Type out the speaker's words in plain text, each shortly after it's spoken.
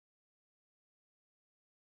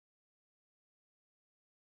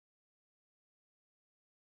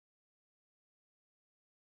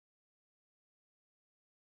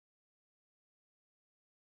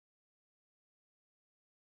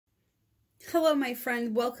Hello, my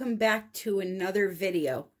friend. Welcome back to another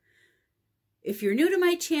video. If you're new to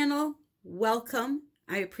my channel, welcome.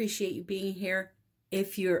 I appreciate you being here.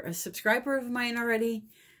 If you're a subscriber of mine already,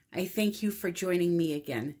 I thank you for joining me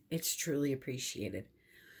again. It's truly appreciated.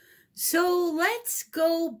 So let's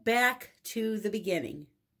go back to the beginning.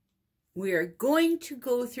 We are going to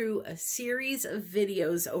go through a series of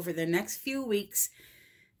videos over the next few weeks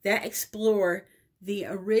that explore the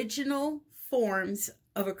original forms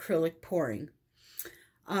of acrylic pouring.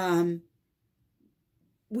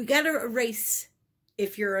 We got to erase,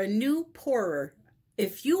 if you're a new pourer,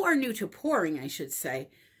 if you are new to pouring, I should say,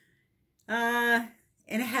 and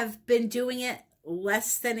have been doing it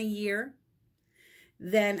less than a year,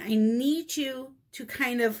 then I need you to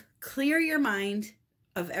kind of clear your mind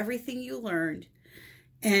of everything you learned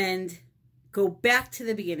and go back to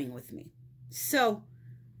the beginning with me. So,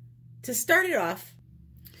 to start it off,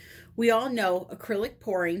 we all know acrylic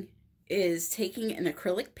pouring is taking an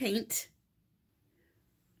acrylic paint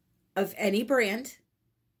of any brand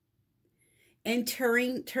and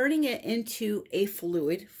turning it into a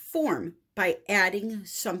fluid form by adding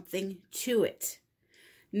something to it.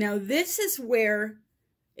 Now, this is where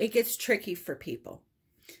it gets tricky for people.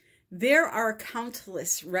 There are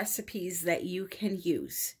countless recipes that you can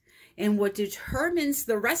use, and what determines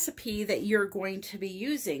the recipe that you're going to be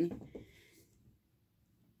using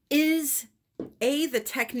is A, the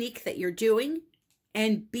technique that you're doing,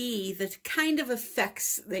 and B, the kind of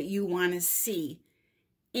effects that you want to see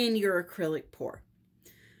in your acrylic pour.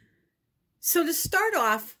 So to start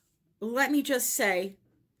off, let me just say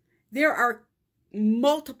there are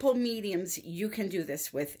multiple mediums you can do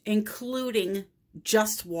this with, including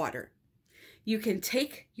just water. You can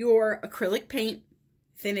take your acrylic paint,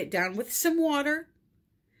 thin it down with some water,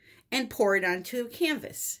 and pour it onto a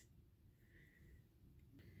canvas.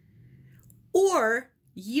 Or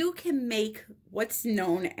you can make what's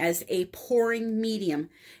known as a pouring medium.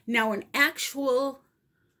 Now, an actual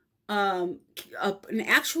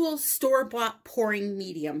store-bought pouring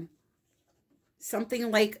medium,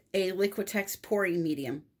 something like a Liquitex pouring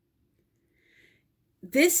medium.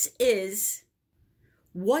 This is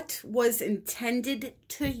what was intended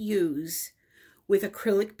to use with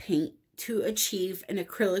acrylic paint to achieve an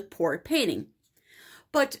acrylic pour painting.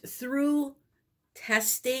 But through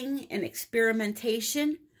testing and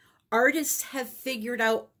experimentation, artists have figured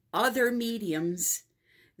out other mediums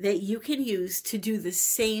that you can use to do the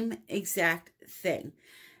same exact thing,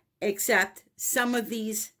 except some of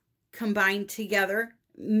these combined together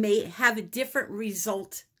may have a different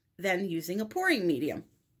result than using a pouring medium.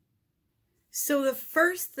 So the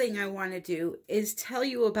first thing I want to do is tell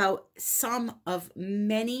you about some of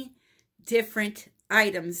many different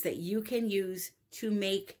items that you can use to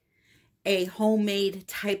make a homemade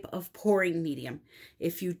type of pouring medium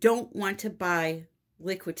if you don't want to buy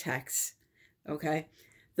Liquitex. Okay,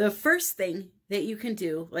 the first thing that you can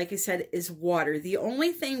do, like I said, is water. The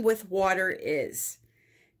only thing with water is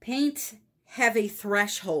paints have a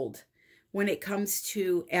threshold when it comes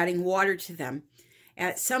to adding water to them.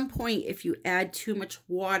 At some point, if you add too much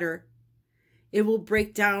water, it will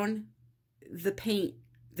break down the paint,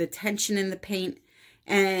 the tension in the paint.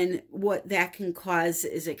 And what that can cause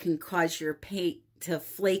is it can cause your paint to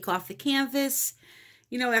flake off the canvas.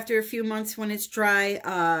 You know, after a few months when it's dry,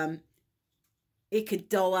 it could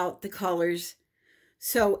dull out the colors.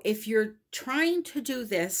 So if you're trying to do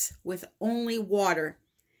this with only water,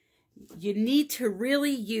 you need to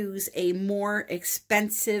really use a more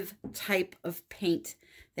expensive type of paint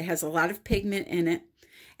that has a lot of pigment in it.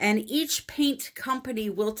 And each paint company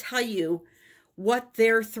will tell you what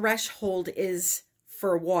their threshold is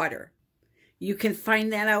for water. You can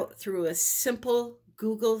find that out through a simple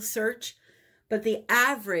Google search, but the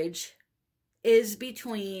average is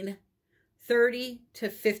between 30 to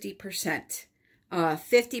 50%.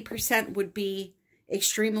 50% would be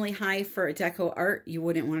extremely high for a deco art. You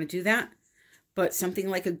wouldn't want to do that, but something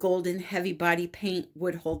like a golden heavy body paint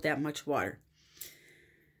would hold that much water.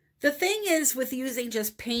 The thing is, with using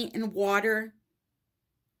just paint and water,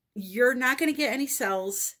 you're not going to get any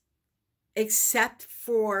cells, except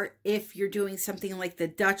for if you're doing something like the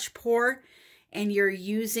Dutch pour and you're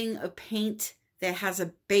using a paint that has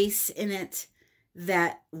a base in it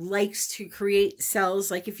that likes to create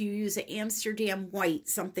cells. Like if you use an Amsterdam white,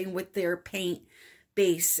 something with their paint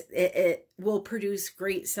base, it will produce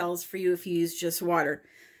great cells for you if you use just water.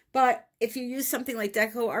 But if you use something like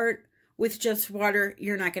deco art with just water,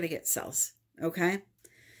 you're not going to get cells. Okay,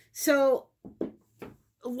 so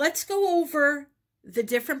let's go over the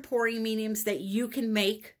different pouring mediums that you can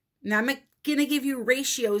make. Now, I'm not going to give you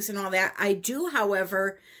ratios and all that. I do,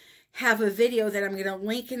 however, have a video that I'm going to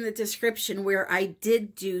link in the description where I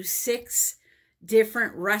did do 6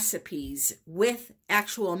 different recipes with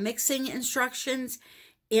actual mixing instructions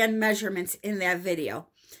and measurements in that video.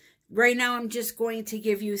 Right now, I'm just going to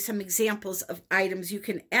give you some examples of items you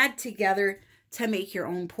can add together to make your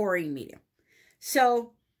own pouring medium.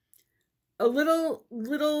 So let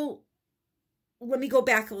me go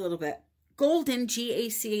back a little bit. Golden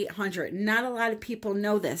GAC 800. Not a lot of people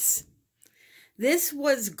know this. This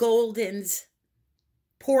was Golden's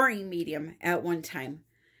pouring medium at one time.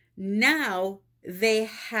 Now they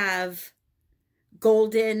have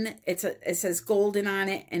Golden. It says Golden on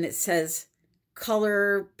it, and it says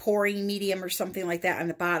color pouring medium or something like that on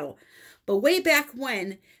the bottle. But way back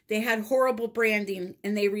when, they had horrible branding,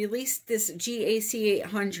 and they released this GAC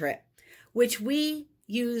 800, which we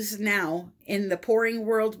use now in the pouring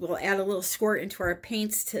world. We'll add a little squirt into our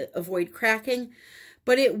paints to avoid cracking.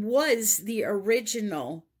 But it was the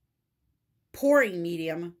original pouring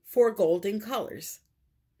medium for Golden colors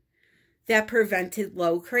that prevented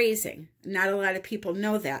low crazing. Not a lot of people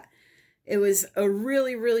know that. It was a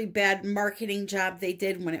really, really bad marketing job they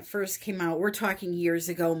did when it first came out. We're talking years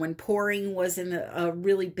ago when pouring wasn't a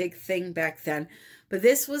really big thing back then. But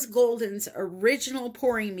this was Golden's original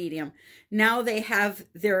pouring medium. Now they have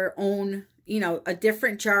their own, a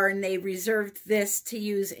different jar, and they reserved this to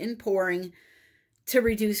use in pouring to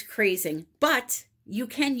reduce crazing. But you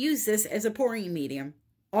can use this as a pouring medium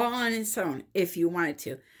all on its own if you wanted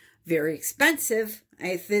to. Very expensive.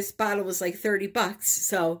 This bottle was like 30 bucks,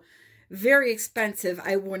 so very expensive.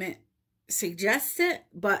 I wouldn't suggest it,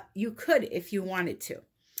 but you could if you wanted to.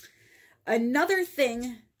 Another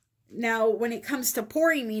thing, now when it comes to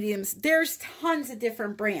pouring mediums, there's tons of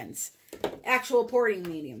different brands. Actual pouring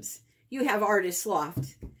mediums. You have Artist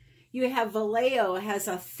Loft. You have Vallejo, has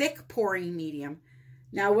a thick pouring medium.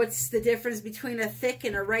 Now, what's the difference between a thick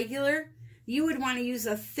and a regular? You would want to use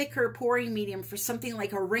a thicker pouring medium for something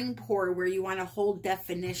like a ring pour where you want to hold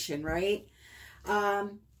definition, right?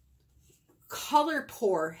 Color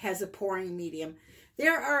Pour has a pouring medium.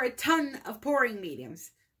 There are a ton of pouring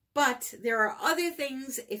mediums, but there are other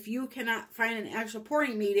things, if you cannot find an actual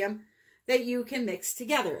pouring medium, that you can mix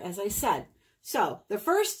together, as I said. So, the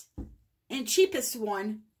first and cheapest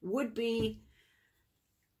one would be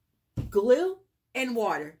glue and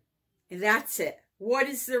water. And that's it. What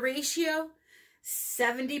is the ratio?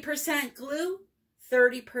 70% glue,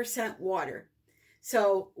 30% water.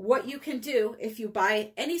 So what you can do, if you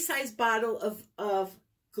buy any size bottle of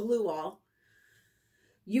glue all,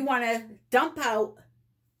 you want to dump out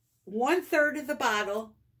 1/3 of the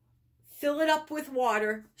bottle, fill it up with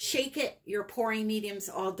water, shake it, your pouring medium's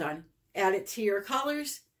all done. Add it to your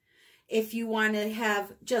colors. If you want to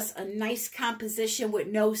have just a nice composition with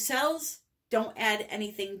no cells, don't add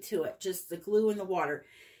anything to it, just the glue and the water.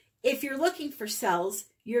 If you're looking for cells,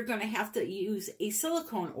 you're going to have to use a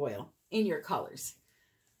silicone oil in your colors.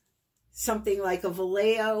 Something like a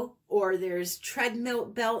Vallejo, or there's Treadmill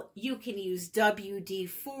Belt. You can use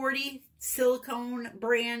WD-40 silicone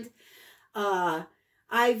brand.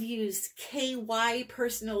 I've used KY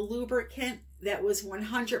personal lubricant that was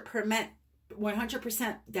 100%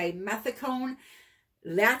 dimethicone.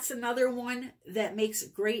 That's another one that makes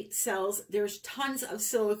great cells. There's tons of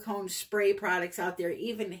silicone spray products out there,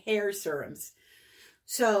 even hair serums.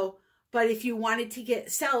 So, but if you wanted to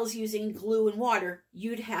get cells using glue and water,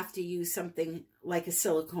 you'd have to use something like a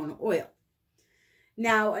silicone oil.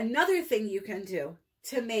 Now, another thing you can do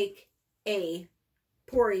to make a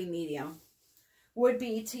pouring medium would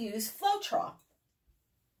be to use Floetrol.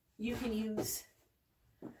 You can use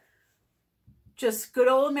just good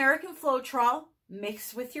old American Floetrol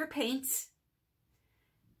mixed with your paints.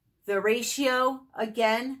 The ratio,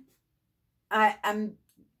 again, I'm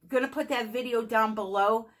going to put that video down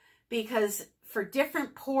below because for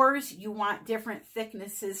different pours, you want different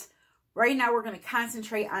thicknesses. Right now, we're going to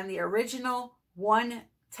concentrate on the original one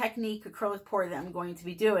technique acrylic pour that I'm going to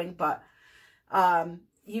be doing, but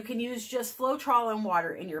you can use just Floetrol and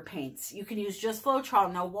water in your paints. You can use just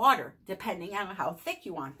Floetrol, no water, depending on how thick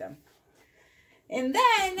you want them. And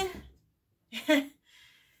then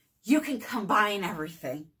you can combine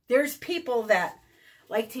everything. There's people that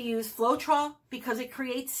like to use Floetrol because it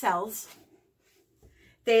creates cells.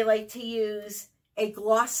 They like to use a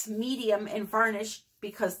gloss medium and varnish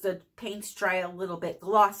because the paints dry a little bit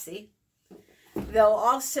glossy. They'll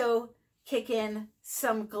also kick in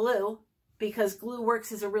some glue because glue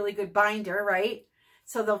works as a really good binder, right?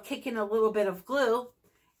 So they'll kick in a little bit of glue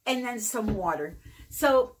and then some water.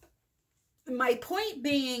 So my point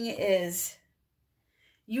being is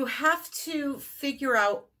you have to figure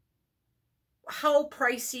out how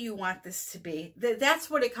pricey you want this to be. That's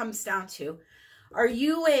what it comes down to. Are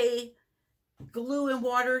you a glue and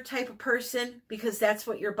water type of person because that's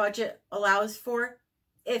what your budget allows for?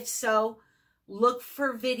 If so, look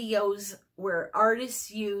for videos where artists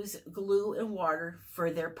use glue and water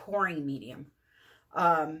for their pouring medium.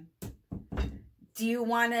 Do you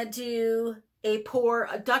want to do a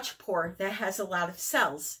Dutch pour that has a lot of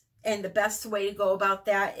cells? And the best way to go about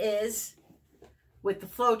that is with the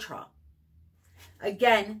Floetrol.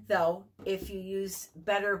 Again, though, if you use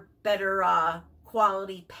better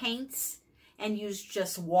quality paints and use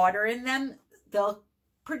just water in them, they'll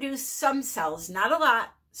produce some cells, not a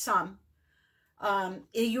lot, some.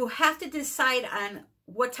 You have to decide on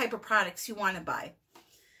what type of products you want to buy.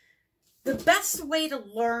 The best way to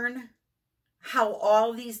learn how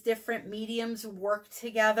all these different mediums work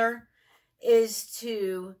together is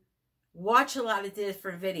to watch a lot of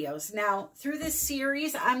different videos. Now, through this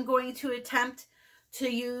series, I'm going to attempt to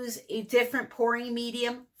use a different pouring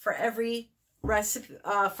medium for every recipe,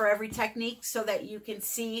 for every technique, so that you can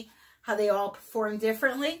see how they all perform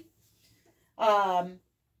differently. I'm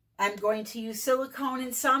going to use silicone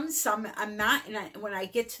in some I'm not, and when I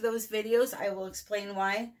get to those videos, I will explain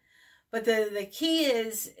why. But the key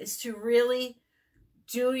is to really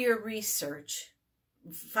do your research.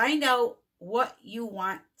 Find out what you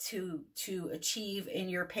want to achieve in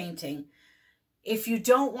your painting. If you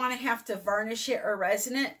don't want to have to varnish it or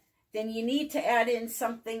resin it, then you need to add in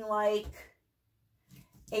something like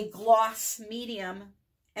a gloss medium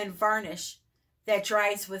and varnish that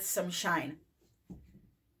dries with some shine.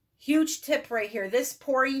 Huge tip right here. This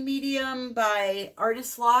pouring medium by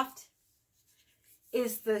Artist Loft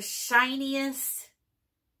is the shiniest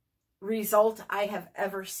result I have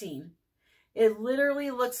ever seen. It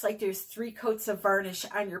literally looks like there's 3 coats of varnish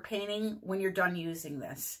on your painting when you're done using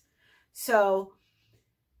this. So,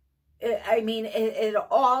 it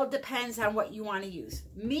all depends on what you want to use.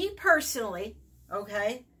 Me personally,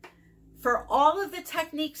 okay, for all of the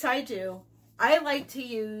techniques I do, I like to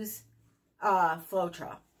use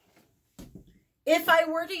Floetrol. If I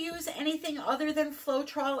were to use anything other than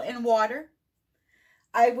Floetrol and water,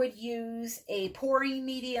 I would use a pouring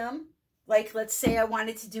medium. Like, let's say I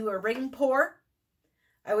wanted to do a ring pour,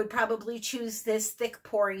 I would probably choose this thick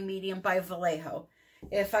pouring medium by Vallejo.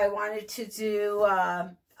 If I wanted to do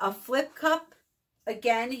a flip cup,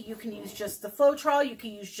 again, you can use just the Floetrol, you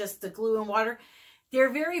can use just the glue and water.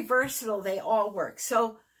 They're very versatile, they all work.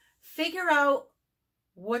 So figure out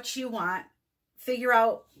what you want, figure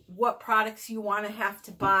out what products you want to have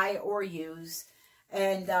to buy or use,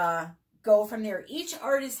 and go from there. Each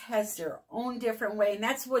artist has their own different way, and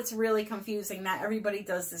that's what's really confusing. Not everybody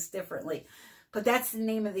does this differently, but that's the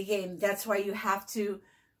name of the game. That's why you have to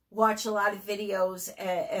watch a lot of videos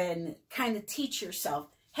and kind of teach yourself.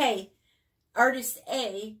 Hey, artist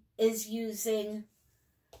A is using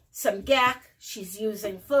some GAC, she's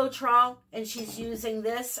using Floetrol, and she's using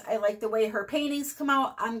this. I like the way her paintings come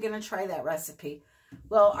out. I'm going to try that recipe.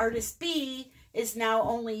 Well, artist B is now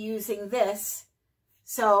only using this.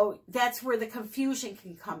 So that's where the confusion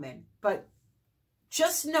can come in. But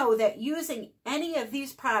just know that using any of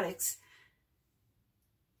these products,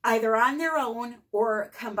 either on their own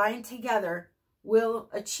or combined together, will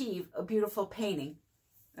achieve a beautiful painting.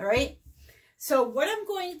 All right? So what I'm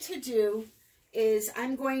going to do is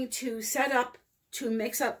I'm going to set up to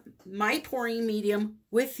mix up my pouring medium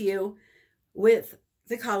with you, with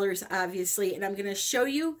the colors, obviously. And I'm going to show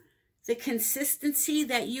you the consistency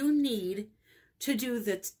that you need to do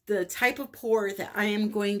the type of pour that I am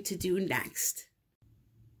going to do next.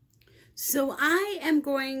 So I am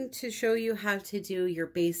going to show you how to do your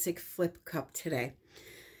basic flip cup today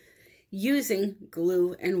using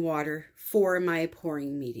glue and water for my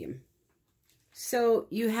pouring medium. So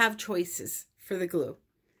you have choices for the glue.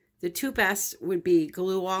 The 2 best would be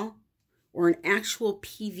glue all or an actual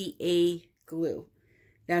PVA glue.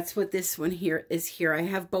 That's what this one here is here. I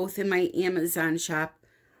have both in my Amazon shop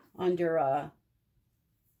under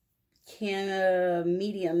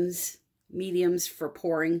mediums for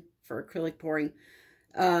pouring, for acrylic pouring.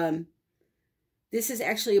 This is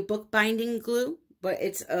actually a book binding glue, but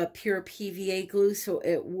it's a pure PVA glue, so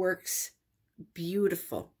it works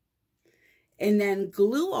beautiful. And then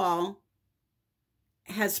Glue All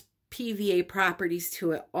has PVA properties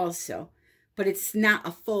to it also, but it's not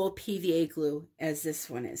a full PVA glue as this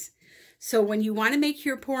one is. So when you want to make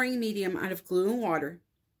your pouring medium out of glue and water,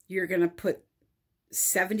 you're going to put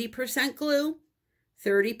 70% glue,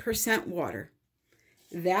 30% water.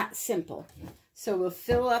 That simple. So we'll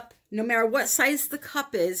fill up, no matter what size the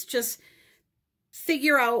cup is, just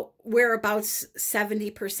figure out whereabouts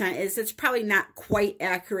 70% is. It's probably not quite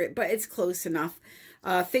accurate, but it's close enough.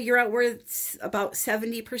 Figure out where it's about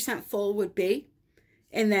 70% full would be,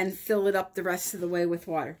 and then fill it up the rest of the way with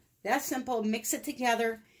water. That's simple. Mix it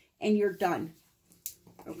together, and you're done.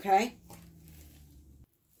 Okay?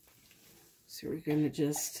 So we're going to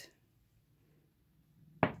just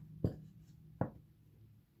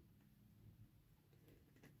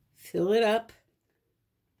fill it up.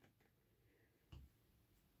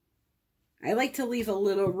 I like to leave a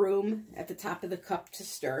little room at the top of the cup to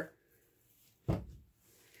stir.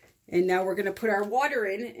 And now we're going to put our water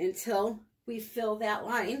in until we fill that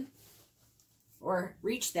line or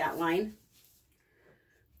reach that line.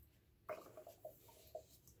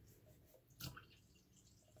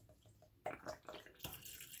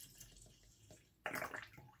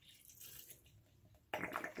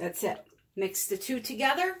 That's it. Mix the two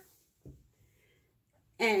together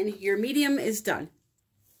and your medium is done.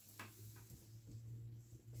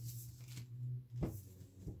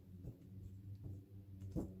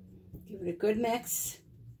 Give it a good mix,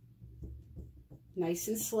 nice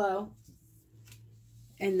and slow,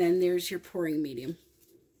 and then there's your pouring medium.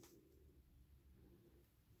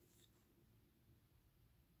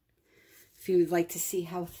 If you would like to see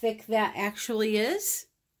how thick that actually is,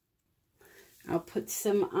 I'll put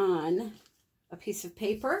some on a piece of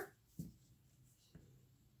paper.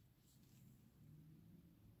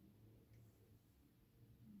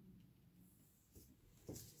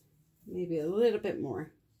 Maybe a little bit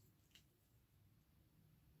more.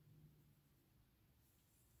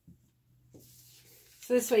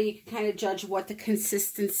 So this way you can kind of judge what the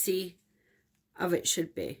consistency of it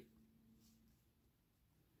should be.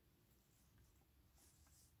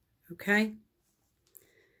 Okay?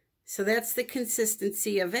 So that's the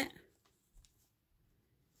consistency of it.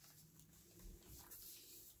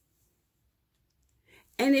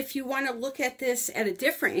 And if you want to look at this at a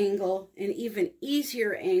different angle, an even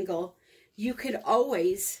easier angle, you could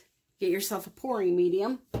always get yourself a pouring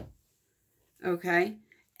medium, okay,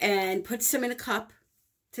 and put some in a cup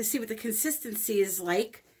to see what the consistency is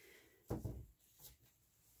like.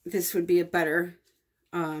 This would be a better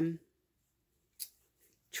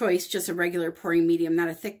choice, just a regular pouring medium, not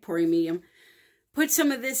a thick pouring medium. Put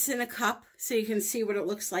some of this in a cup so you can see what it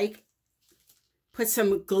looks like. Put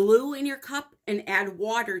some glue in your cup and add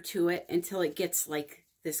water to it until it gets like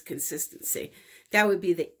this consistency. That would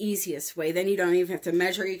be the easiest way. Then you don't even have to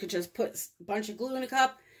measure. You could just put a bunch of glue in a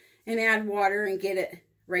cup and add water and get it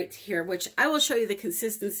right here, which I will show you the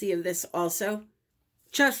consistency of this also,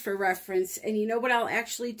 just for reference. And you know what I'll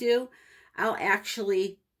actually do? I'll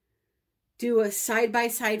actually do a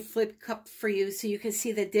side-by-side flip cup for you so you can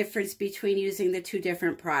see the difference between using the two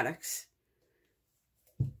different products.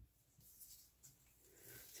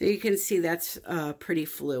 So you can see that's pretty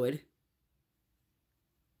fluid.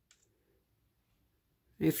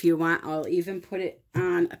 If you want, I'll even put it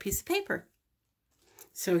on a piece of paper.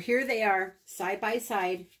 So here they are, side by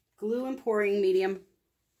side, glue and pouring medium.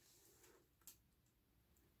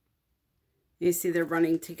 You see they're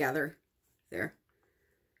running together there.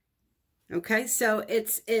 Okay, so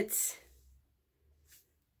it's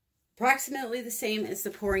approximately the same as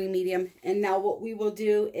the pouring medium. And now what we will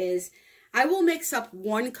do is I will mix up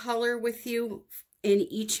one color with you in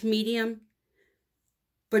each medium,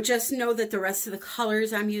 but just know that the rest of the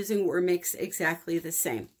colors I'm using were mixed exactly the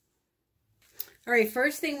same. All right,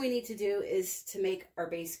 first thing we need to do is to make our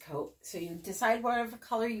base coat. So you decide whatever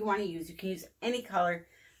color you want to use. You can use any color.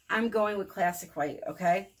 I'm going with classic white,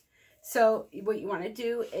 okay? So what you want to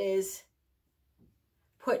do is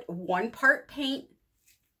put 1 part paint,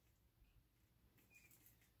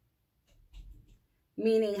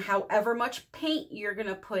 meaning however much paint you're going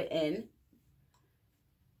to put in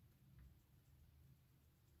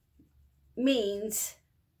means,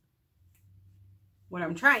 what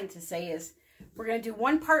I'm trying to say is we're going to do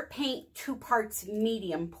 1 part paint, 2 parts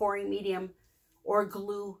medium, pouring medium, or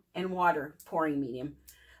glue and water, pouring medium.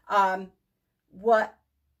 What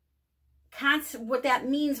that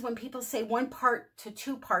means when people say 1 part to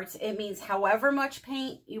 2 parts, it means however much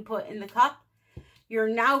paint you put in the cup, you're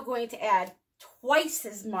now going to add twice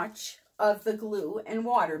as much of the glue and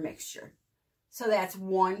water mixture. So that's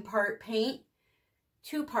 1 part paint,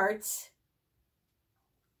 2 parts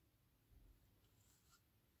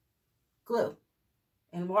glue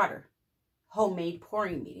and water, homemade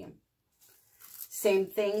pouring medium. Same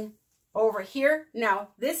thing over here. Now,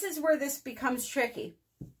 this is where this becomes tricky.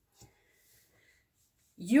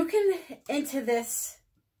 You can, into this,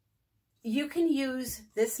 you can use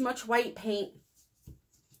this much white paint,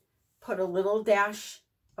 put a little dash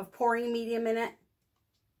of pouring medium in it,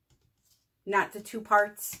 not the 2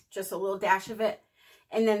 parts, just a little dash of it,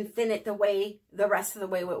 and then thin it the rest of the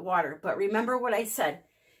way with water. But remember what I said.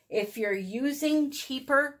 If you're using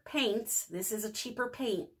cheaper paints, this is a cheaper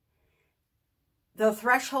paint, the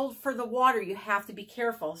threshold for the water, you have to be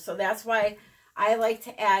careful. So that's why I like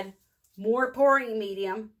to add more pouring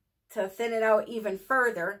medium to thin it out even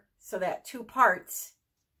further, so that 2 parts.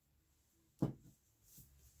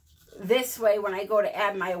 This way, when I go to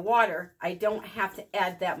add my water, I don't have to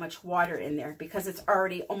add that much water in there because it's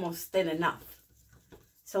already almost thin enough.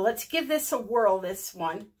 So let's give this a whirl, this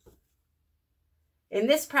one. And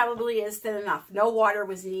this probably is thin enough. No water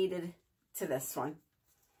was needed to this one,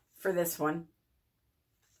 for this one.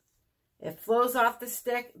 It flows off the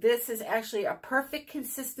stick. This is actually a perfect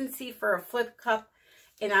consistency for a flip cup.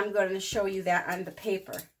 And I'm going to show you that on the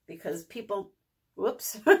paper because people,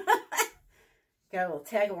 whoops, got a little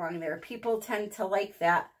tag along there. People tend to like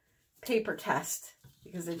that paper test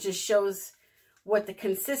because it just shows what the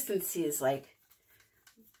consistency is like.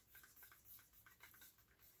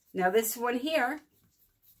 Now this one here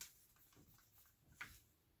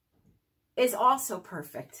is also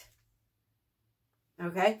perfect.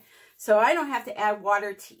 Okay, so I don't have to add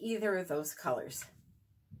water to either of those colors.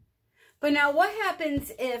 But now what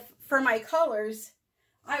happens if, for my colors,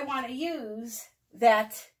 I want to use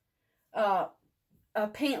that a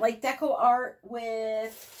paint like Deco Art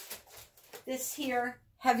with this here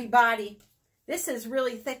heavy body. This is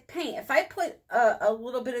really thick paint. If I put a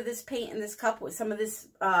little bit of this paint in this cup with some of this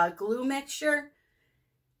glue mixture,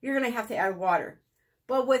 you're going to have to add water.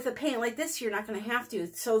 But with a paint like this, you're not going to have to.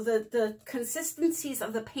 So the consistencies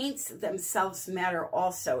of the paints themselves matter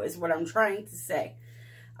also, is what I'm trying to say.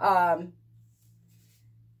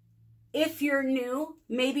 If you're new,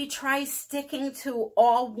 maybe try sticking to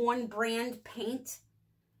all one brand paint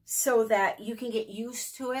so that you can get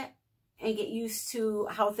used to it and get used to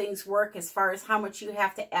how things work as far as how much you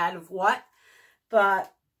have to add of what.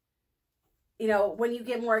 But, you know, when you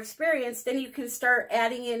get more experience, then you can start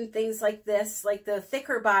adding in things like this, like the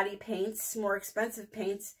thicker body paints, more expensive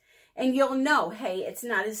paints, and you'll know, hey, it's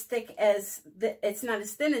not as thick as, it's not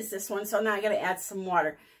as thin as this one, so now I got to add some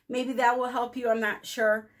water. Maybe that will help you, I'm not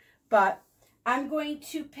sure. But I'm going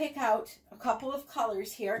to pick out a couple of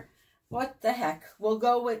colors here. What the heck? We'll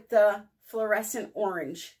go with the Fluorescent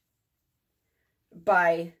Orange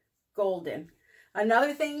by Golden.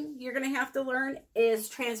 Another thing you're going to have to learn is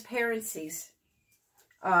transparencies.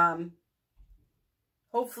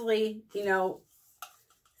 Hopefully, you know,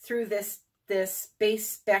 through this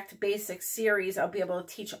Back to Basics series, I'll be able to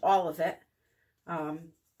teach all of it.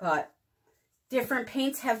 But different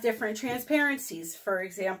paints have different transparencies. For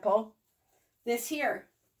example, this here,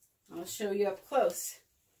 I'll show you up close.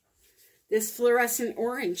 This Fluorescent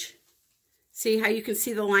Orange. See how you can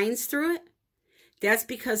see the lines through it? That's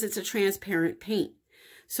because it's a transparent paint.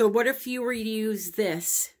 So what if you were to use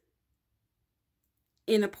this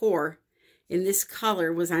in a pour, and this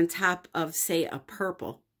color was on top of, say, a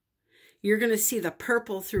purple? You're going to see the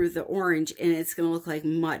purple through the orange, and it's going to look like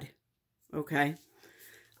mud. Okay?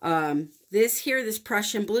 This here, this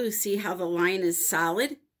Prussian blue, see how the line is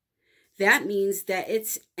solid? That means that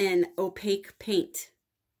it's an opaque paint.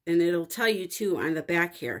 And it'll tell you too on the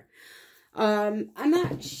back here. I'm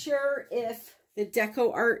not sure if the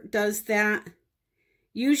Deco Art does that.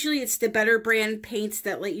 Usually it's the better brand paints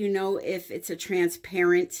that let you know if it's a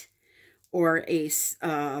transparent or a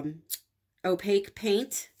opaque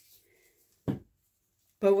paint.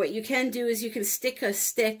 But what you can do is you can stick a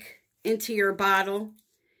stick into your bottle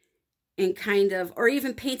and kind of, or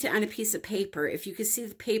even paint it on a piece of paper. If you can see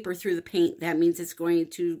the paper through the paint, that means it's going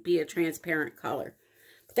to be a transparent color.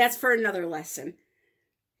 But that's for another lesson.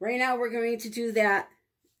 Right now we're going to do that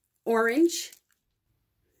orange.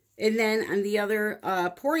 And then on the other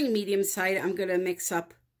pouring medium side, I'm going to mix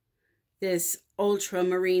up this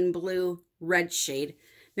ultramarine blue red shade.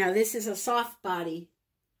 Now this is a soft body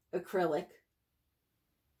acrylic,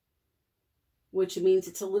 which means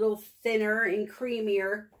it's a little thinner and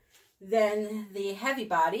creamier than the heavy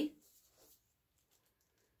body.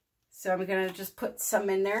 So I'm going to just put some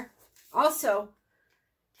in there. Also,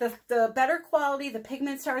 the better quality the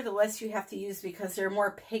pigments are, the less you have to use because they're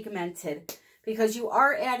more pigmented. Because you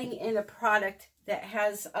are adding in a product that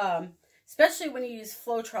has, especially when you use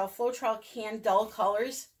Floetrol. Floetrol can dull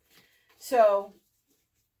colors. So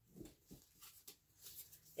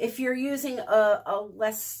if you're using a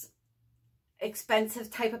less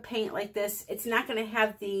expensive type of paint like this, it's not going to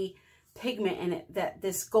have the pigment in it that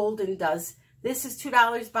this Golden does. This is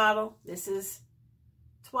 $2 bottle. This is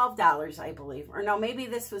 $12, I believe. Or no, maybe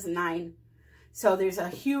this was $9. So there's a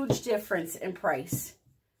huge difference in price.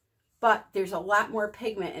 But there's a lot more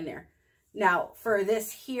pigment in there. Now, for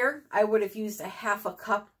this here, I would have used a half a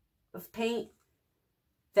cup of paint.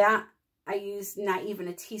 That, I used not even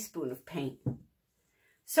a teaspoon of paint.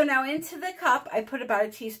 So now into the cup, I put about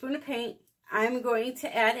a teaspoon of paint. I'm going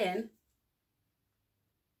to add in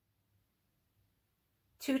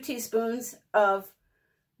 2 teaspoons of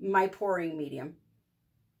my pouring medium.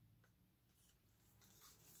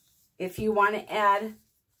 If you want to add,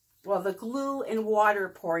 well, the glue and water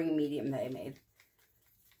pouring medium that I made.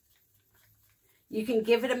 You can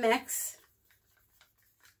give it a mix.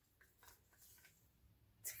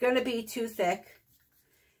 It's going to be too thick.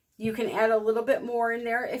 You can add a little bit more in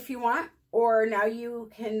there if you want, or now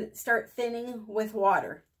you can start thinning with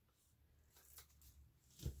water.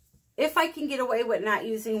 If I can get away with not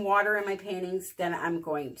using water in my paintings, then I'm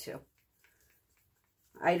going to.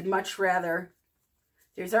 I'd much rather,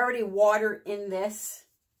 there's already water in this.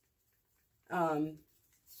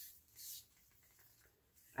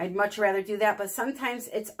 I'd much rather do that, but sometimes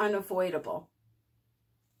it's unavoidable.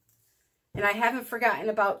 And I haven't forgotten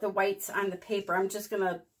about the whites on the paper. I'm just going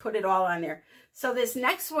to put it all on there. So this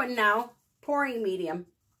next one now, pouring medium.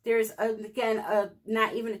 There's, again,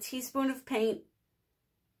 not even a teaspoon of paint.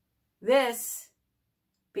 This,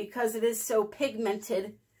 because it is so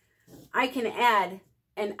pigmented, I can add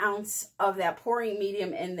an ounce of that pouring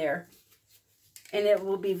medium in there. And it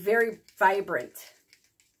will be very vibrant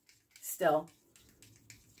still.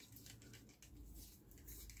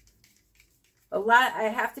 I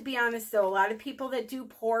have to be honest though, a lot of people that do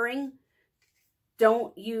pouring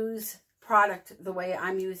don't use product the way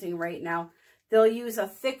I'm using right now. They'll use a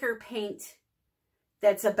thicker paint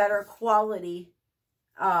that's a better quality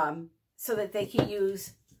so that they can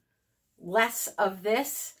use less of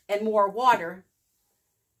this and more water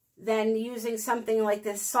than using something like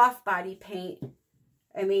this soft body paint.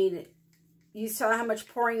 I mean, you saw how much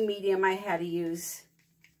pouring medium I had to use.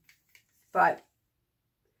 But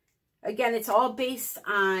again, it's all based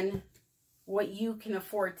on what you can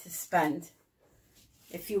afford to spend.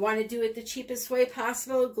 If you want to do it the cheapest way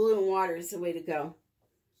possible, glue and water is the way to go.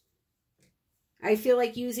 I feel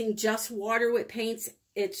like using just water with paints,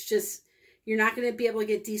 it's just, you're not going to be able to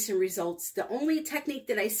get decent results. The only technique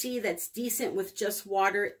that I see that's decent with just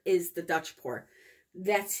water is the Dutch pour.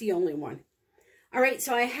 That's the only one. All right,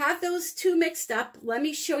 so I have those two mixed up. Let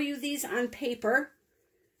me show you these on paper.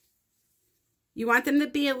 You want them to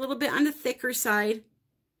be a little bit on the thicker side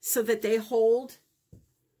so that they hold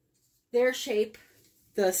their shape,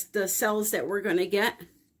 the cells that we're going to get.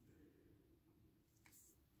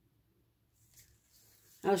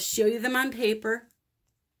 I'll show you them on paper.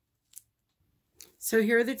 So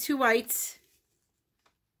here are the two whites.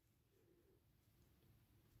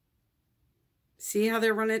 See how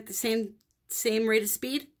they're running at the same rate of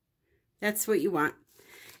speed? That's what you want.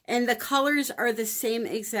 And the colors are the same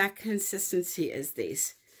exact consistency as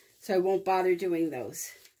these. So I won't bother doing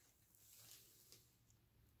those.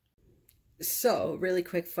 So, really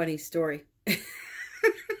quick funny story.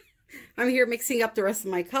 I'm here mixing up the rest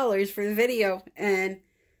of my colors for the video. And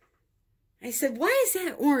I said, why is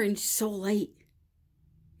that orange so light?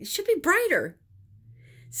 It should be brighter.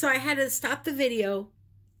 So I had to stop the video,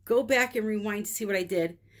 go back and rewind to see what I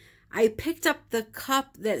did. I picked up the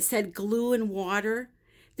cup that said glue and water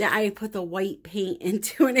that I put the white paint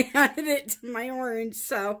into and added it to my orange.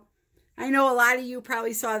 So I know a lot of you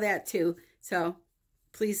probably saw that too. So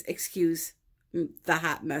please excuse the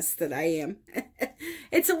hot mess that I am.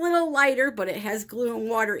 It's a little lighter, but it has glue and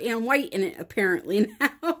water and white in it apparently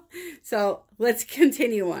now. So let's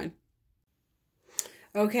continue on.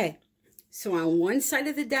 Okay, so on one side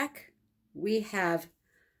of the deck, we have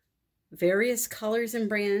various colors and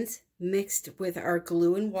brands mixed with our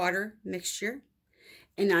glue and water mixture.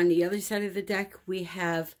 And on the other side of the deck, we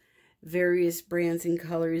have various brands and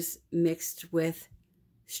colors mixed with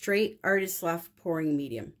straight Artist Loft pouring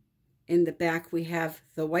medium. In the back, we have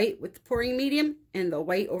the white with the pouring medium and the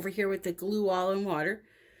white over here with the glue all in water.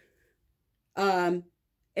 And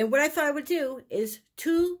what I thought I would do is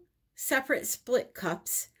 2 separate split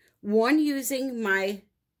cups, one using my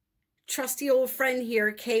trusty old friend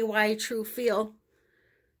here, KY True Feel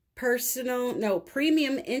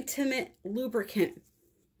Premium Intimate Lubricant.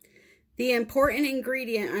 The important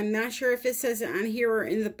ingredient, I'm not sure if it says it on here or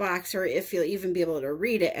in the box, or if you'll even be able to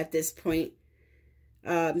read it at this point.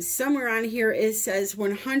 Somewhere on here it says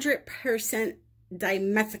 100%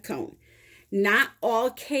 dimethicone. Not all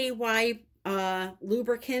KY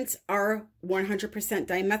lubricants are 100%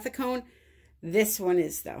 dimethicone. This one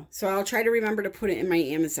is though. So I'll try to remember to put it in my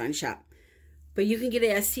Amazon shop. But you can get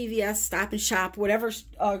it at CVS, Stop and Shop, whatever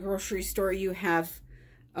grocery store you have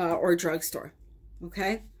or drugstore.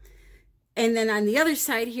 Okay? And then on the other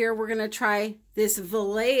side here, we're going to try this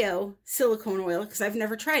Vallejo silicone oil because I've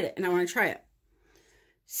never tried it and I want to try it.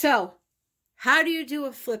 So, how do you do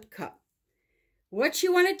a flip cup? What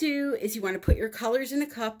you want to do is you want to put your colors in a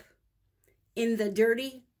cup in the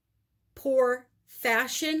dirty pour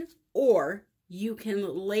fashion, or you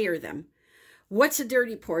can layer them. What's a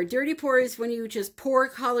dirty pour? A dirty pour is when you just pour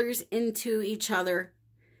colors into each other.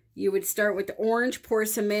 You would start with the orange, pour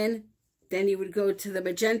some in, then you would go to the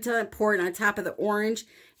magenta and pour it on top of the orange,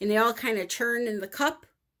 and they all kind of churn in the cup,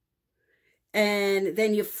 and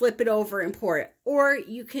then you flip it over and pour it. Or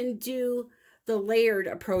you can do the layered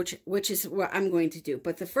approach, which is what I'm going to do.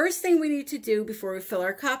 But the first thing we need to do before we fill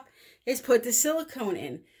our cup is put the silicone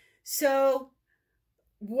in. So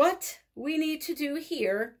what we need to do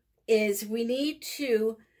here is we need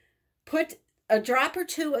to put a drop or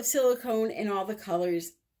two of silicone in all the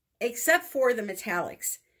colors, except for the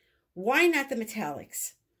metallics. Why not the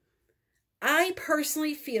metallics? I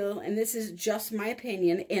personally feel, and this is just my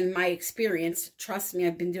opinion and my experience, trust me,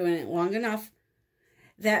 I've been doing it long enough,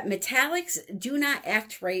 that metallics do not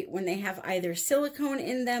act right when they have either silicone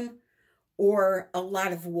in them or a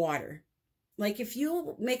lot of water. Like if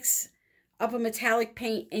you mix up a metallic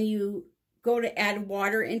paint and you go to add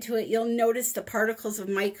water into it, you'll notice the particles of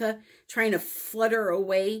mica trying to flutter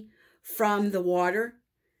away from the water.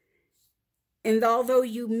 And although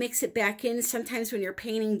you mix it back in, sometimes when your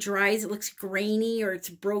painting dries, it looks grainy or it's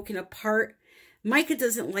broken apart. Mica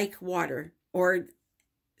doesn't like water or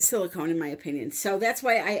silicone, in my opinion. So that's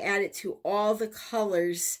why I add it to all the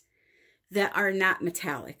colors that are not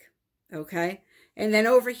metallic. Okay? And then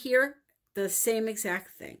over here, the same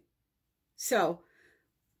exact thing. So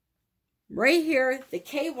right here, the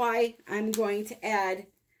KY, I'm going to add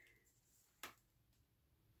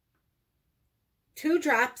 2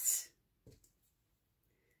 drops.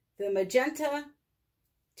 The magenta,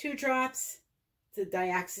 2 drops. The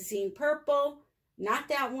dioxazine purple, not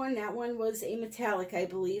that one. That one was a metallic, I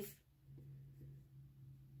believe.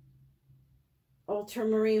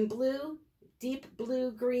 Ultramarine blue, deep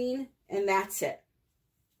blue green, and that's it.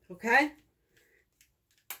 Okay?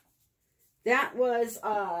 That was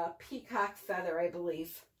a peacock feather, I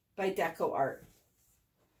believe, by Deco Art.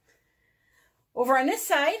 Over on this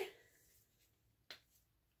side,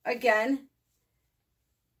 again,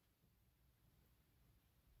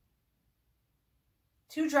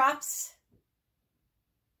 two drops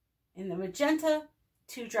in the magenta,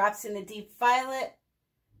 2 drops in the deep violet,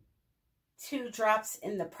 2 drops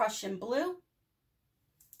in the Prussian blue.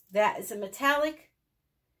 That is a metallic.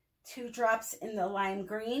 2 drops in the lime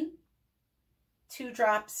green, 2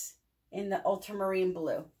 drops in the ultramarine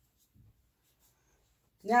blue.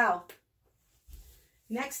 Now,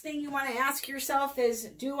 next thing you want to ask yourself is,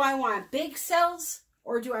 do I want big cells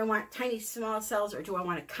or do I want tiny small cells, or do I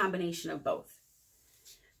want a combination of both?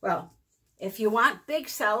 Well, if you want big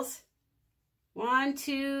cells, 1,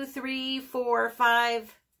 2, 3, 4,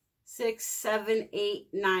 5, 6, 7, 8,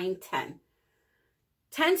 9, 10.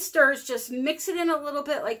 10 stirs, just mix it in a little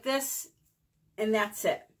bit like this, and that's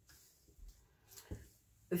it.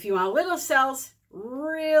 If you want little cells,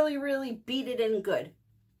 really, really beat it in good.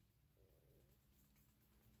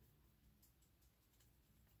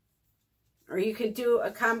 Or you can do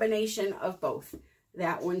a combination of both.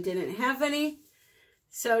 That one didn't have any.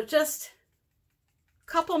 So just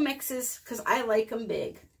a couple mixes, because I like them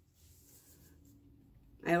big.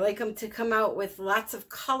 I like them to come out with lots of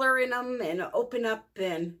color in them and open up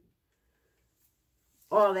and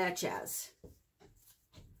all that jazz.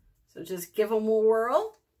 So just give them a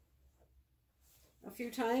whirl a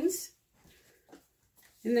few times,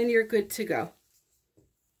 and then you're good to go.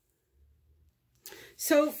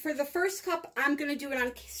 So for the first cup, I'm going to do it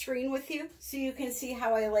on screen with you so you can see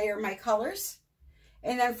how I layer my colors.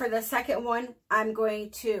 And then for the second one, I'm going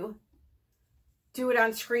to do it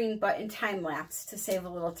on screen, but in time lapse to save a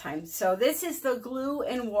little time. So this is the glue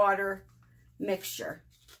and water mixture.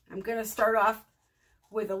 I'm going to start off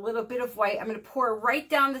with a little bit of white. I'm going to pour right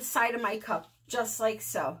down the side of my cup, just like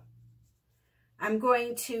so. I'm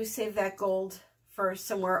going to save that gold for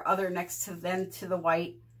somewhere other next to the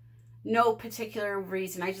white. No particular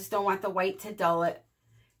reason. I just don't want the white to dull it.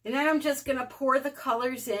 And then I'm just going to pour the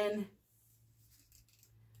colors in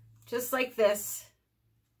just like this.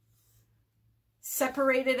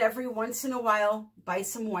 Separate it every once in a while by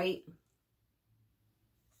some white.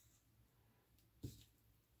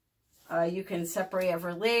 You can separate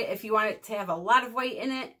every layer. If you want it to have a lot of white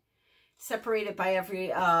in it, separate it by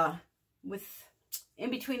every, in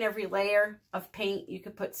between every layer of paint, you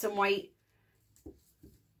could put some white.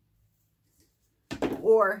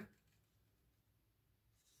 Or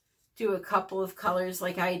do a couple of colors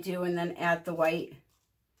like I do and then add the white.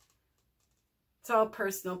 It's all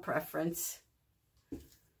personal preference.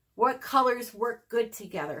 What colors work good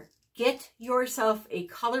together? Get yourself a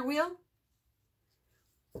color wheel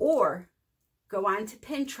or go on to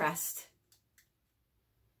Pinterest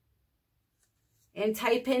and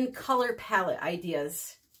type in color palette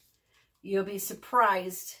ideas. You'll be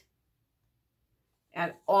surprised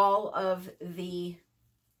at all of the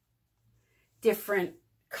different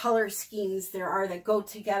color schemes there are that go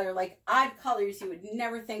together, like odd colors you would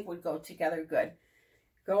never think would go together good.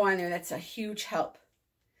 Go on there, that's a huge help.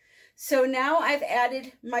 So now I've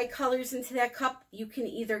added my colors into that cup. You can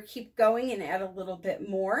either keep going and add a little bit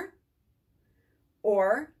more,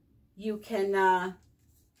 or you can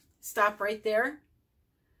stop right there.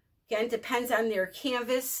 Again, depends on your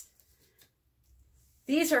canvas.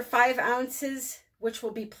 These are 5 ounces, which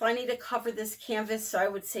will be plenty to cover this canvas. So I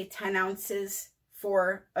would say 10 ounces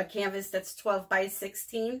for a canvas that's 12 by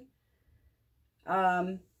 16. You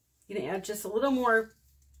know, add just a little more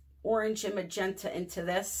orange and magenta into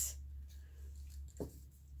this.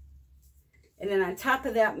 And then on top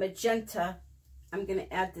of that magenta, I'm going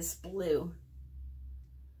to add this blue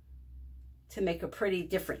to make a pretty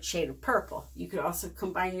different shade of purple. You could also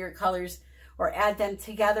combine your colors or add them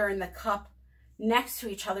together in the cup next to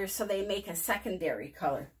each other so they make a secondary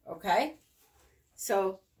color, okay?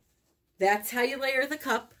 So that's how you layer the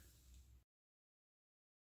cup.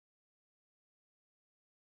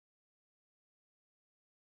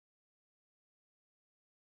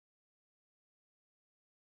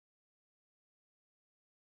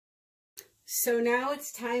 So now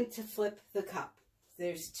it's time to flip the cup.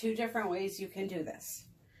 There's 2 different ways you can do this.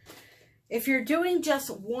 If you're doing just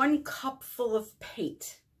 1 cup full of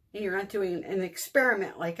paint and you're not doing an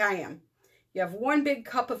experiment like I am, you have 1 big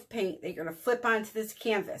cup of paint that you're going to flip onto this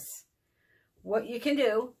canvas. What you can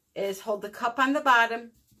do is hold the cup on the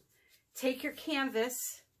bottom, take your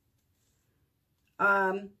canvas,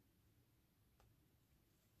 put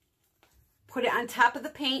it on top of the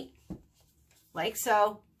paint, like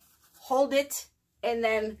so, hold it, and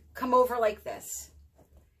then come over like this.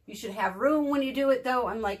 You should have room when you do it though,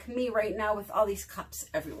 unlike me right now with all these cups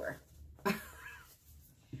everywhere.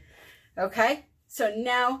 Okay, so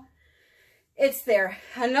now it's there.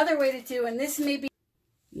 Another way to do, and this may be,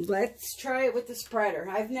 let's try it with the spreader.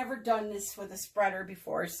 I've never done this with a spreader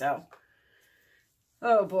before, so,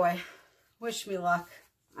 oh boy, wish me luck.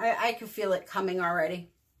 I can feel it coming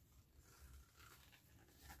already.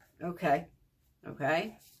 Okay,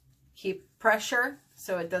 okay. Keep pressure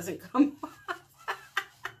so it doesn't come off.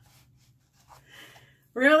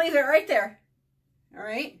 We're going to leave it right there. All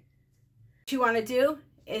right. What you want to do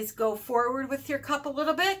is go forward with your cup a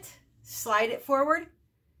little bit, slide it forward,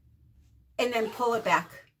 and then pull it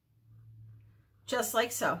back. Just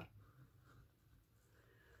like so.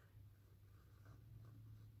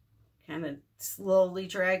 Kind of slowly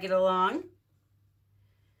drag it along.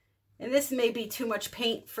 And this may be too much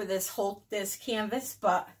paint for this canvas,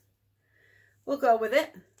 but we'll go with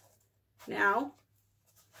it. Now,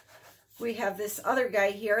 we have this other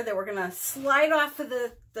guy here that we're going to slide off of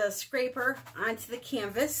the scraper onto the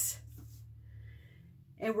canvas.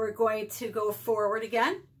 And we're going to go forward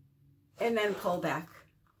again and then pull back,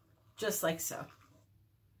 just like so.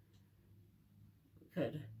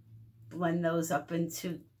 Good. Blend those up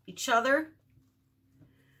into each other.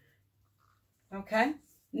 Okay.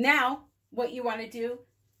 Now, what you want to do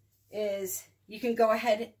is you can go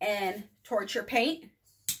ahead and torch your paint.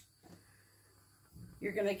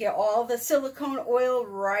 You're going to get all the silicone oil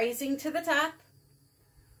rising to the top.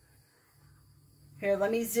 Here, let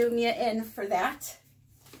me zoom you in for that.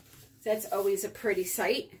 That's always a pretty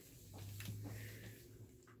sight.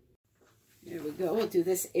 There we go. We'll do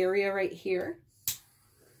this area right here.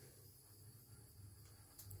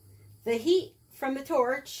 The heat from the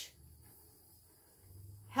torch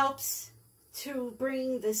helps to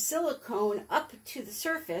bring the silicone up to the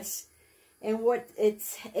surface. And what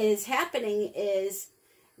is happening is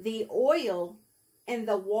the oil and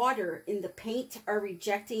the water in the paint are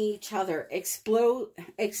rejecting each other,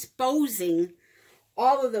 exposing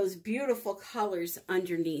all of those beautiful colors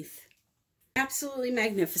underneath. Absolutely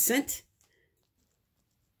magnificent.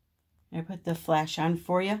 I put the flash on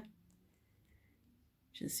for you,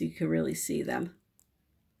 just so you can really see them.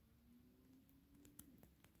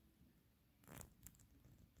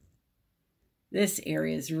 This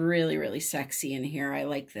area is really, really sexy in here. I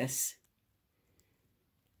like this.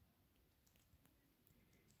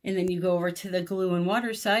 And then you go over to the glue and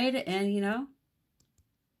water side and, you know,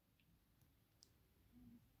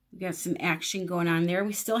 we got some action going on there.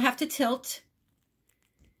 We still have to tilt.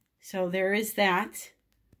 So there is that.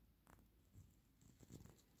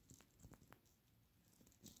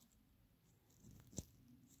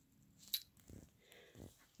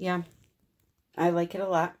 Yeah, I like it a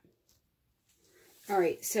lot. All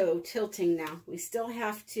right, so tilting now. We still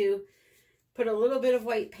have to put a little bit of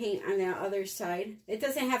white paint on that other side. It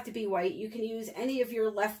doesn't have to be white. You can use any of your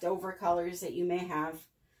leftover colors that you may have.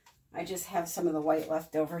 I just have some of the white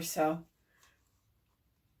left over, so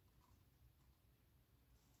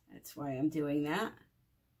that's why I'm doing that.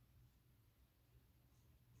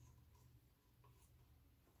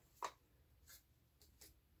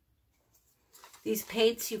 These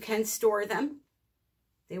paints, you can store them.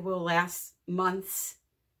 They will last months.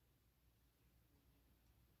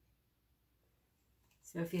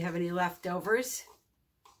 So if you have any leftovers,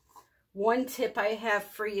 one tip I have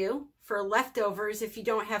for you for leftovers, if you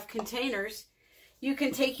don't have containers, you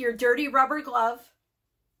can take your dirty rubber glove,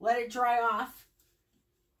 let it dry off,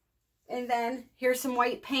 and then here's some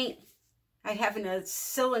white paint I have in a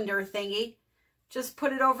cylinder thingy. Just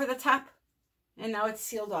put it over the top, and now it's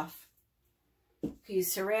sealed off. You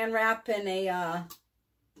use saran wrap and a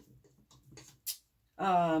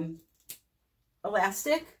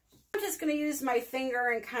elastic. I'm just going to use my finger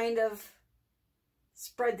and kind of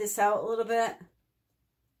spread this out a little bit.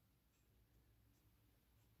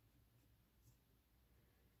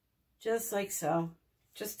 Just like so.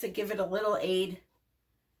 Just to give it a little aid.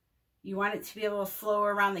 You want it to be able to flow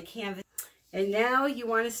around the canvas. And now you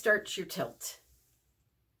want to start your tilt.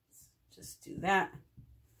 Just do that.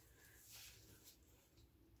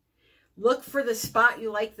 Look for the spot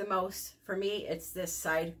you like the most. For me, it's this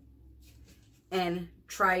side. And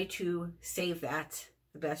try to save that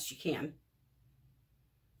the best you can.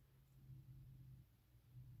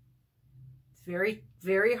 It's very,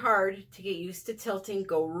 very hard to get used to tilting.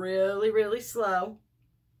 Go really, really slow.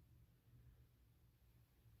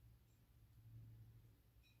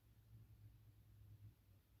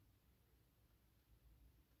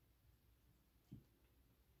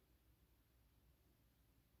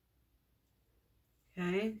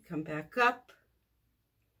 Okay, come back up.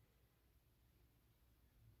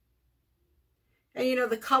 And you know,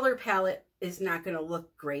 the color palette is not going to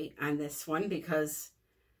look great on this one because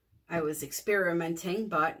I was experimenting,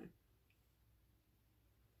 but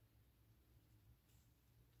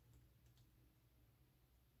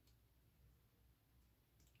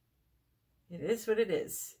it is what it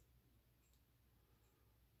is.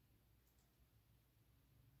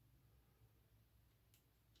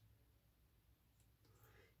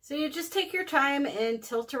 So you just take your time and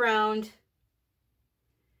tilt around.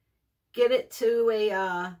 Get it to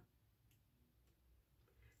a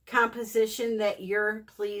composition that you're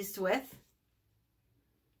pleased with.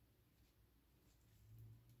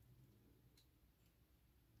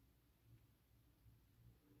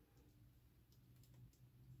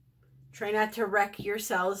 Try not to wreck your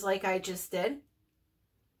cells like I just did.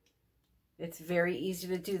 It's very easy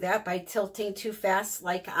to do that by tilting too fast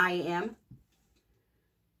like I am.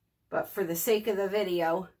 But for the sake of the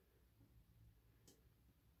video,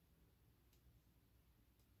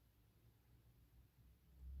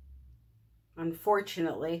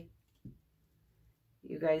 unfortunately,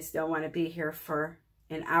 you guys don't want to be here for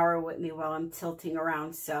an hour with me while I'm tilting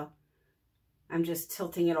around, so I'm just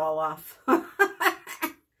tilting it all off.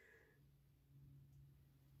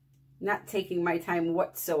 Not taking my time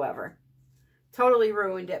whatsoever. Totally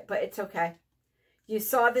ruined it, but it's okay. You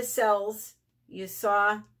saw the cells. You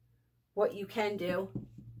saw what you can do,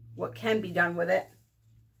 what can be done with it.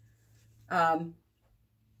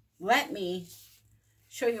 Let me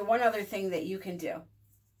show you one other thing that you can do.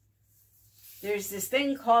 There's this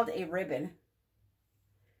thing called a ribbon.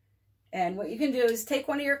 And what you can do is take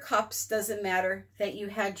one of your cups, doesn't matter, that you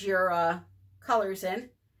had your colors in.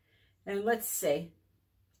 And let's see.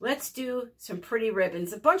 Let's do some pretty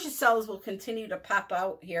ribbons. A bunch of cells will continue to pop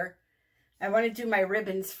out here. I want to do my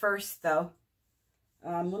ribbons first, though.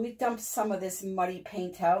 Let me dump some of this muddy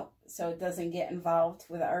paint out so it doesn't get involved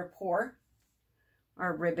with our pour.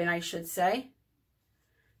 Our ribbon, I should say.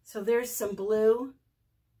 So there's some blue.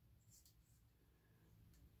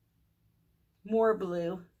 More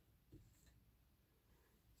blue.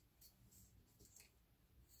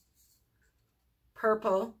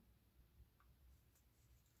 Purple.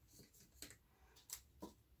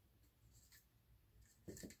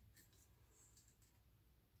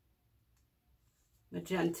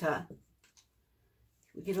 Magenta.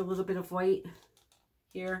 We get a little bit of white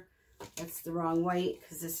here. That's the wrong white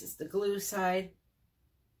because this is the glue side.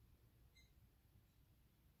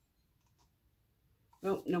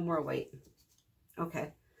 Oh, no more white.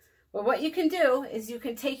 Okay. Well, what you can do is you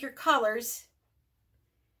can take your colors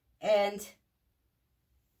and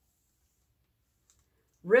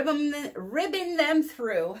ribbon them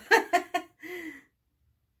through.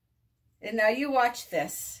 And now you watch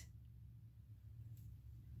this.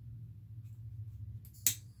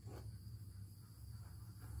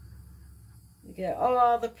 You get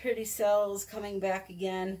all the pretty cells coming back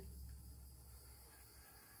again.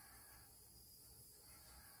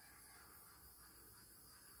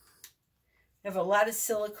 I have a lot of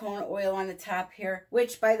silicone oil on the top here,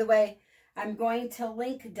 which, by the way, I'm going to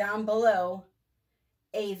link down below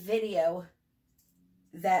a video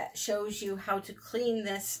that shows you how to clean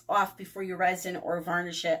this off before you resin or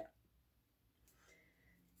varnish it.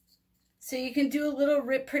 So you can do a little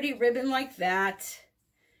pretty ribbon like that.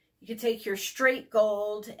 You can take your straight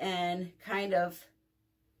gold and kind of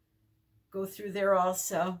go through there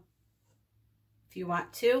also if you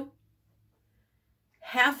want to.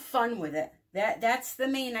 Have fun with it. That's the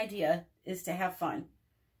main idea, is to have fun.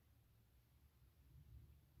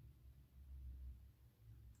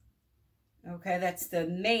 Okay, that's the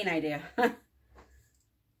main idea.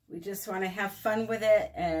 We just want to have fun with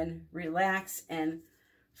it and relax and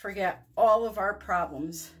forget all of our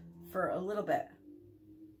problems for a little bit.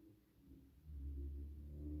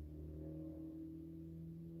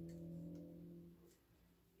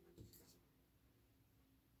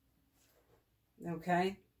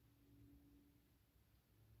 Okay.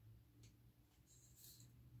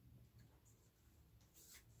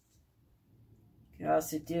 You can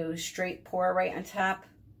also do straight pour right on top.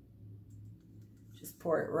 Just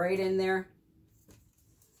pour it right in there.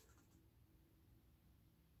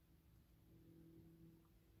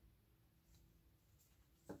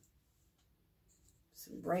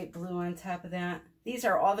 Some bright blue on top of that. These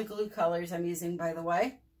are all the glue colors I'm using, by the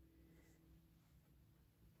way.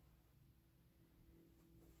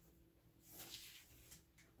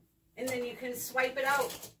 And then you can swipe it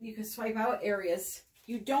out. You can swipe out areas.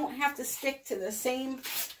 You don't have to stick to the same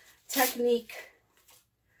technique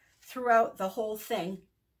throughout the whole thing.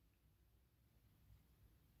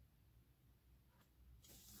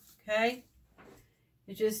 Okay?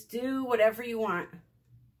 You just do whatever you want.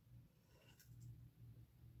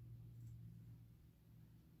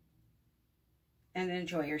 And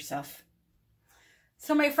enjoy yourself.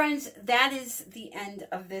 So my friends, that is the end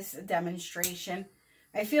of this demonstration.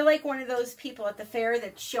 I feel like one of those people at the fair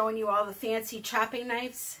that's showing you all the fancy chopping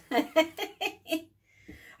knives.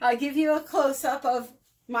 I'll give you a close-up of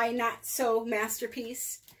my not-so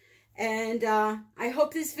masterpiece. And I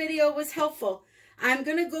hope this video was helpful. I'm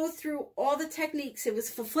going to go through all the techniques. It was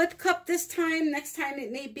for Flip Cup this time. Next time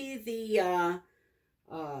it may be the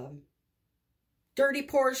dirty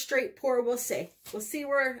pour, straight pour. We'll see. We'll see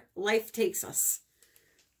where life takes us.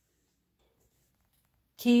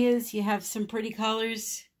 Key is you have some pretty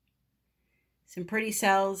colors, some pretty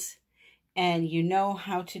cells, and you know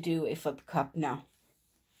how to do a flip cup now.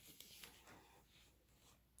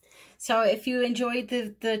 So if you enjoyed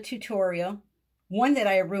the tutorial, one that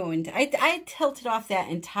I ruined, I tilted off that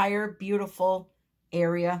entire beautiful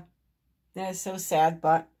area. That is so sad,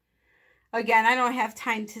 but again, I don't have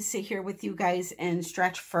time to sit here with you guys and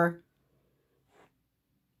stretch for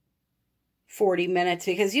 40 minutes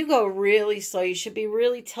because you go really slow. You should be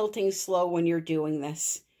really tilting slow when you're doing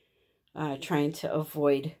this. Trying to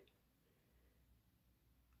avoid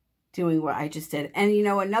doing what I just did. And you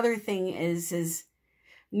know, another thing is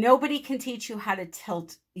nobody can teach you how to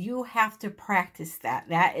tilt. You have to practice that.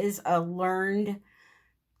 That is a learned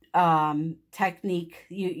technique.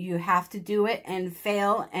 You have to do it and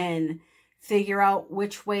fail and figure out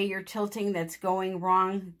which way you're tilting that's going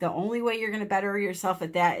wrong. The only way you're going to better yourself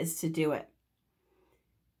at that is to do it.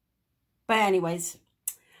 But anyways,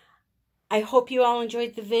 I hope you all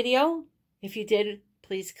enjoyed the video. If you did,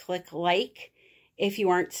 please click like. If you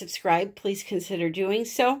aren't subscribed, please consider doing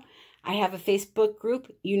so. I have a Facebook group,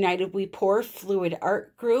 United We Pour Fluid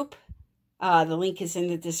Art Group. The link is in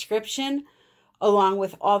the description, along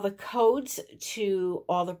with all the codes to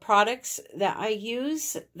all the products that I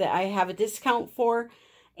use, that I have a discount for,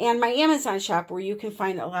 and my Amazon shop where you can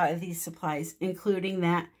find a lot of these supplies, including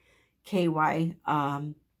that KY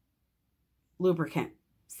lubricant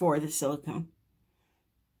for the silicone.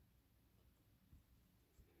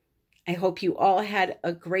 I hope you all had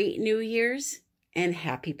a great New Year's and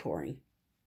happy pouring.